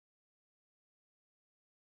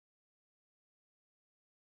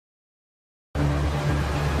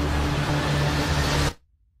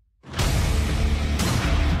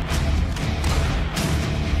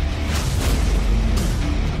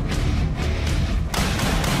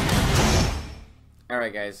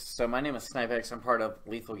Alright guys, so my name is Snipex, I'm part of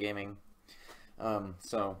Lethal Gaming.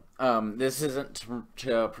 This isn't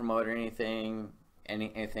to promote anything,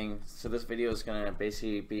 so this video is going to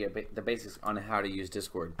basically be the basics on how to use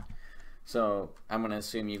Discord. So I'm going to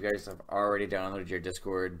assume you guys have already downloaded your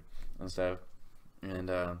Discord and stuff, and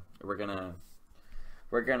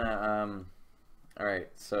alright,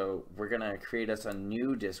 so we're going to create us a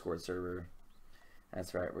new Discord server.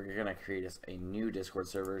 That's right, we're gonna create us a new Discord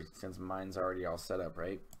server since mine's already all set up,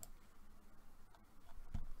 right?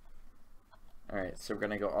 Alright, so we're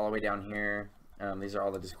gonna go all the way down here. These are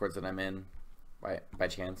all the Discords that I'm in by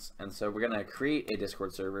chance. And so we're gonna create a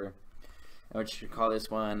Discord server. And we should call this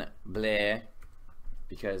one Bleh,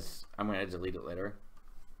 because I'm gonna delete it later.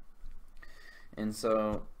 And it's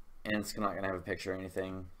not gonna have a picture or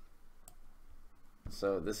anything.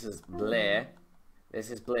 So this is Bleh. This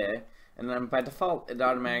is Bleh. And then by default, it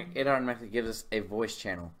automatically gives us a voice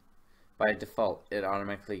channel. By default, it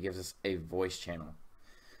automatically gives us a voice channel.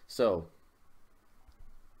 So,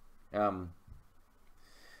 we're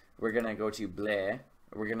gonna go to Bleh.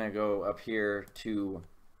 We're gonna go up here to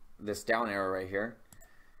this down arrow right here,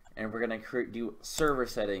 and we're gonna do server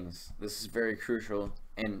settings. This is very crucial,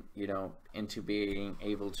 and into being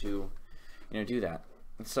able to, do that.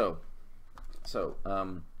 So,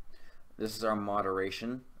 this is our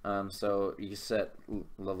moderation. So you set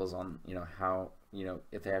levels on, how,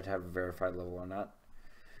 if they have to have a verified level or not.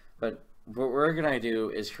 But what we're gonna do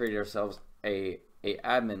is create ourselves a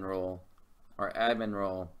admin role, or admin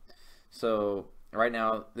role. So right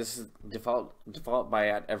now, this is default by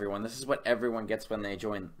everyone. This is what everyone gets when they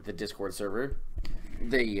join the Discord server.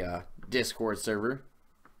 Discord server.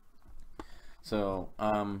 So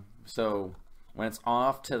so when it's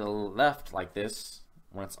off to the left like this,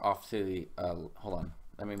 when it's off to the hold on.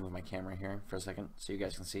 Let me move my camera here for a second so you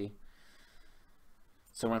guys can see.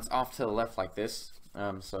 So when it's off to the left like this,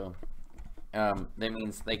 that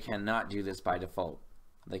means they cannot do this by default.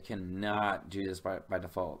 They cannot do this by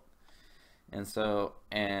default.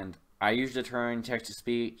 And I usually turn text to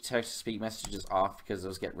speak messages off because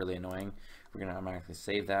those get really annoying. We're gonna automatically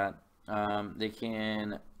save that. They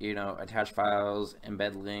can attach files,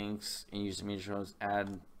 embed links, and use images,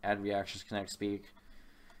 add reactions, connect, speak.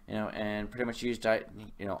 And pretty much use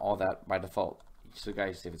all that by default. So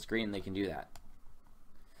guys, if it's green, they can do that.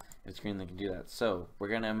 If it's green, they can do that. So we're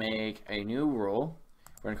gonna make a new role.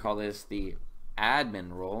 We're gonna call this the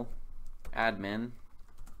admin role. Admin.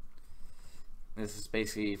 This is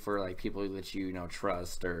basically for like people that you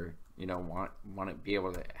trust, or want to be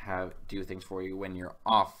able to do things for you when you're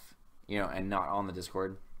off, and not on the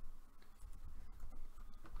Discord.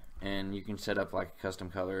 And you can set up like a custom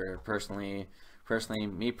color. Personally,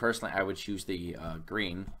 I would choose the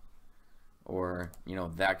green, or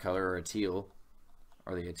that color, or a teal,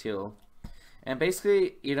 or the teal. And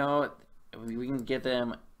basically, we can get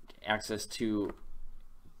them access to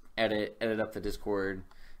edit up the Discord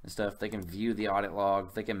and stuff. They can view the audit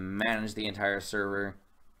log. They can manage the entire server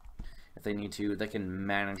if they need to. They can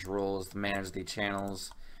manage roles, manage the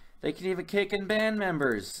channels. They can even kick and ban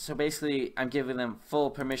members. So basically, I'm giving them full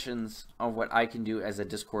permissions on what I can do as a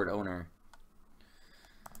Discord owner.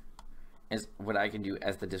 Is what I can do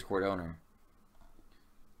as the Discord owner,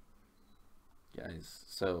 guys.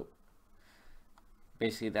 So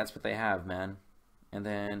basically, that's what they have, man. And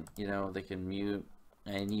then they can mute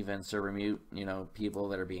and even server mute people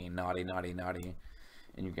that are being naughty.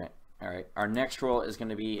 And you get alright. Our next role is going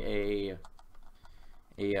to be a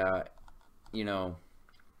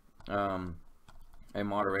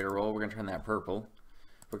moderator role. We're going to turn that purple.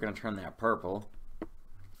 We're gonna turn that purple.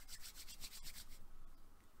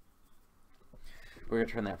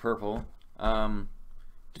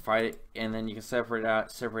 Divide it, and then you can separate out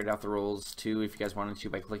the roles too if you guys wanted to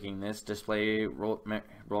by clicking this. Display role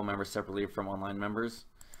members separately from online members.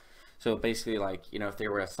 So basically, like if they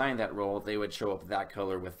were assigned that role, they would show up that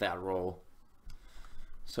color with that role.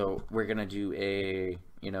 So we're gonna do a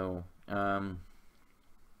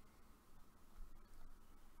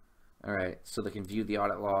alright, so they can view the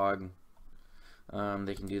audit log.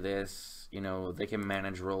 They can do this. They can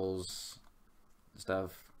manage roles.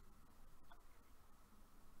 Stuff.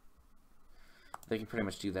 They can pretty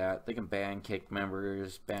much do that. They can ban and kick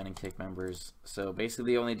members. So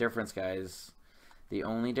basically the only difference, guys,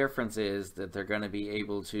 is that they're going to be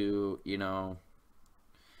able to,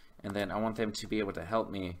 and then I want them to be able to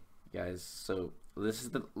help me, guys. So this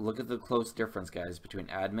is look at the close difference, guys, between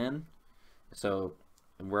admin. So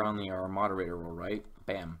we're on our moderator role, right?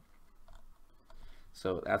 Bam.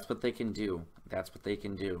 So that's what they can do.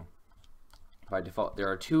 By default, there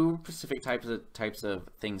are two specific types of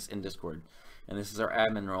things in Discord. and this is our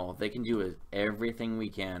admin role. They can do everything we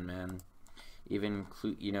can, man. Even,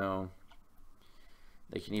 you know,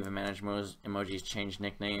 they can even manage emojis, change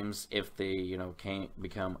nicknames if they, you know, can't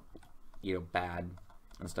become, you know, bad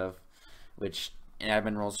and stuff, which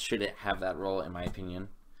admin roles should have that role, in my opinion.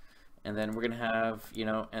 And then we're gonna have, you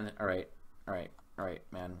know, and all right,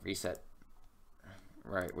 man, reset.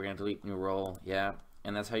 Right, we're gonna delete new role, yeah,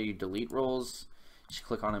 and that's how you delete roles. Just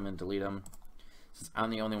click on them and delete them. Since I'm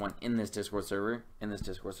the only one in this Discord server,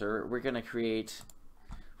 we're gonna create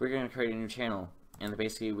a new channel, and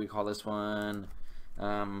basically we call this one,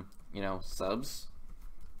 you know, subs.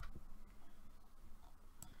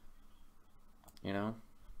 You know.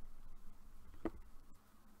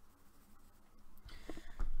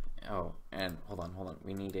 Oh, and hold on.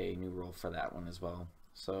 We need a new role for that one as well.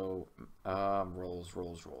 So, roles.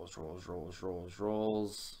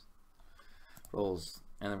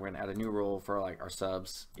 And then we're gonna add a new role for like our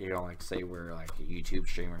subs. You know, like say we're like a YouTube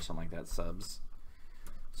streamer or something like that. Subs,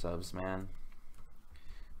 man.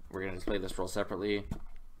 We're gonna display this role separately.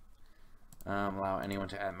 Allow anyone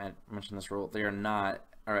to mention this role. They are not.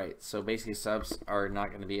 All right. So basically, subs are not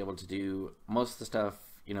going to be able to do most of the stuff,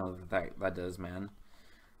 you know, that does, man.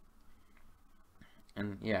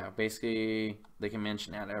 And yeah, basically they can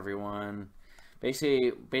mention at everyone.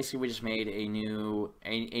 Basically we just made a new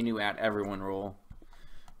at everyone role,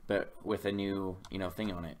 but with a new, you know,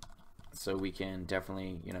 thing on it. So we can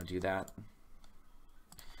definitely, you know, do that.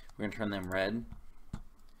 We're gonna turn them red.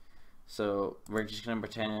 So we're just gonna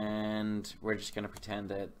pretend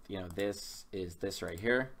that, you know, this is this right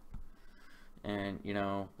here, and you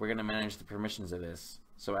know, we're gonna manage the permissions of this.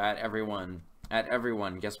 So at everyone,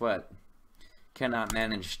 guess what? Cannot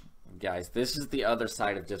manage, guys. This is the other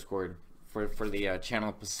side of Discord for the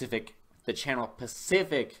channel Pacific,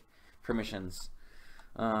 permissions.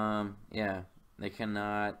 Yeah, they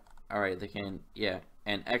cannot. All right, they can. Yeah,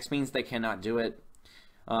 and X means they cannot do it.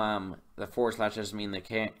 The / doesn't mean they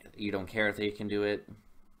can't. You don't care if they can do it.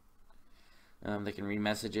 They can read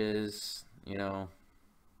messages, you know.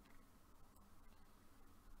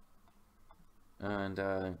 And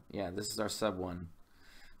yeah, this is our sub one.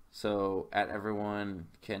 So at everyone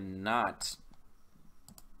cannot.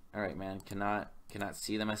 All right, man, cannot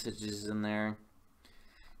see the messages in there.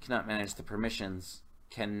 Cannot manage the permissions.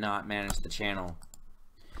 Cannot manage the channel.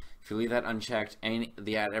 If you leave that unchecked,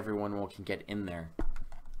 the at everyone role can get in there.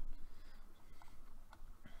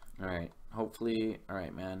 All right, hopefully. All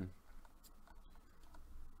right, man.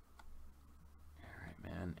 All right,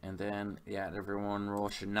 man. And then the at everyone role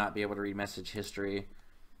should not be able to read message history.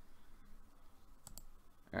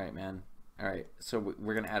 All right, man. All right, so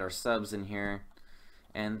we're gonna add our subs in here,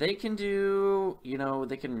 and they can do, you know,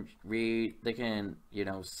 they can read, they can, you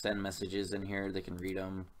know, send messages in here. They can read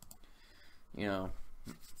them, you know,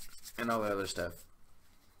 and all that other stuff,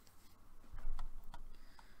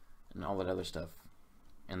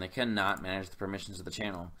 And they cannot manage the permissions of the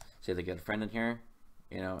channel. Say they get a friend in here,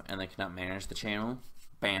 you know, and they cannot manage the channel.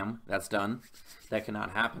 Bam, that's done. That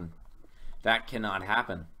cannot happen. That cannot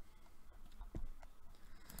happen.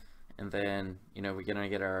 And then, you know, we're gonna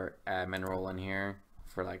get our admin role in here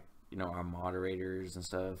for, like, you know, our moderators and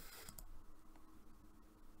stuff.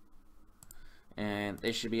 And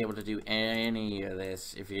they should be able to do any of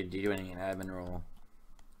this if you're doing an admin role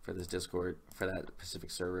for this Discord, for that Pacific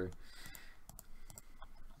server.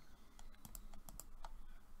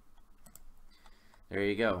 There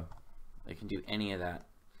you go. They can do any of that.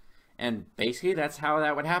 And basically that's how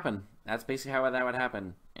that would happen. That's basically how that would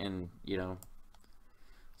happen. And, you know,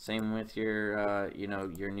 same with your, you know,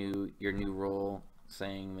 your new role,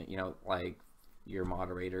 saying that, you know, like your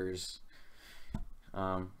moderators,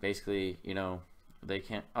 basically, you know, they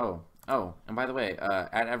can't. Oh, and by the way,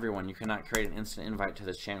 at everyone, you cannot create an instant invite to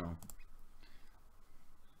this channel.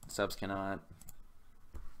 Subs cannot.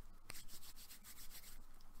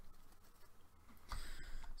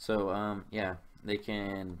 So, yeah, they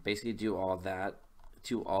can basically do all of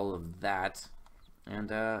that, and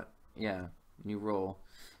yeah, new role.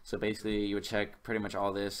 So basically, you would check pretty much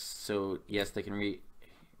all this. So yes, they can read.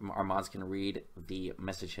 Our mods can read the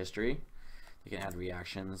message history. They can add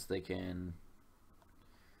reactions. They can,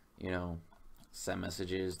 you know, send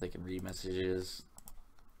messages. They can read messages.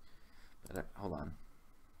 But hold on.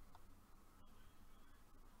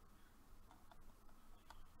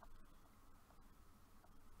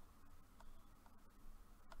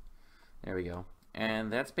 There we go.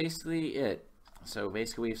 And that's basically it. So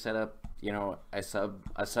basically we've set up, you know, a sub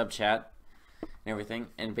chat and everything,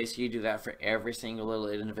 and basically you do that for every single little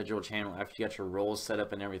individual channel after you got your roles set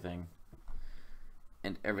up and everything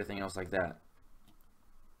else like that.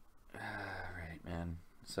 Alright, man.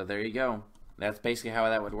 So there you go. that's basically how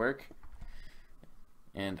that would work.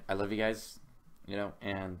 And I love you guys, you know,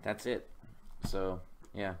 and that's it. So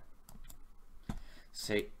yeah,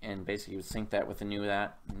 say, and basically you sync that with the new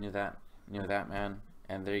that man,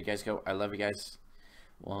 and there you guys go. I love you guys.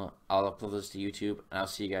 Well, I'll upload this to YouTube, and I'll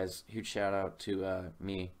see you guys. Huge shout out to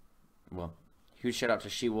me. Well, huge shout out to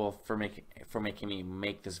She-Wolf for making me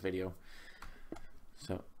make this video.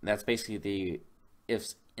 So that's basically the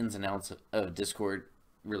ifs, ins, and outs of Discord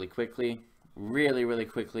really quickly. Really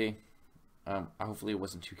quickly. Hopefully it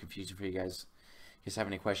wasn't too confusing for you guys. If you guys have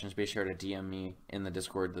any questions, be sure to DM me in the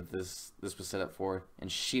Discord that this was set up for, in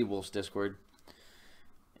She-Wolf's Discord,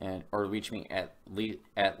 and or reach me at Lethal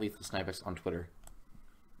Snipex on Twitter.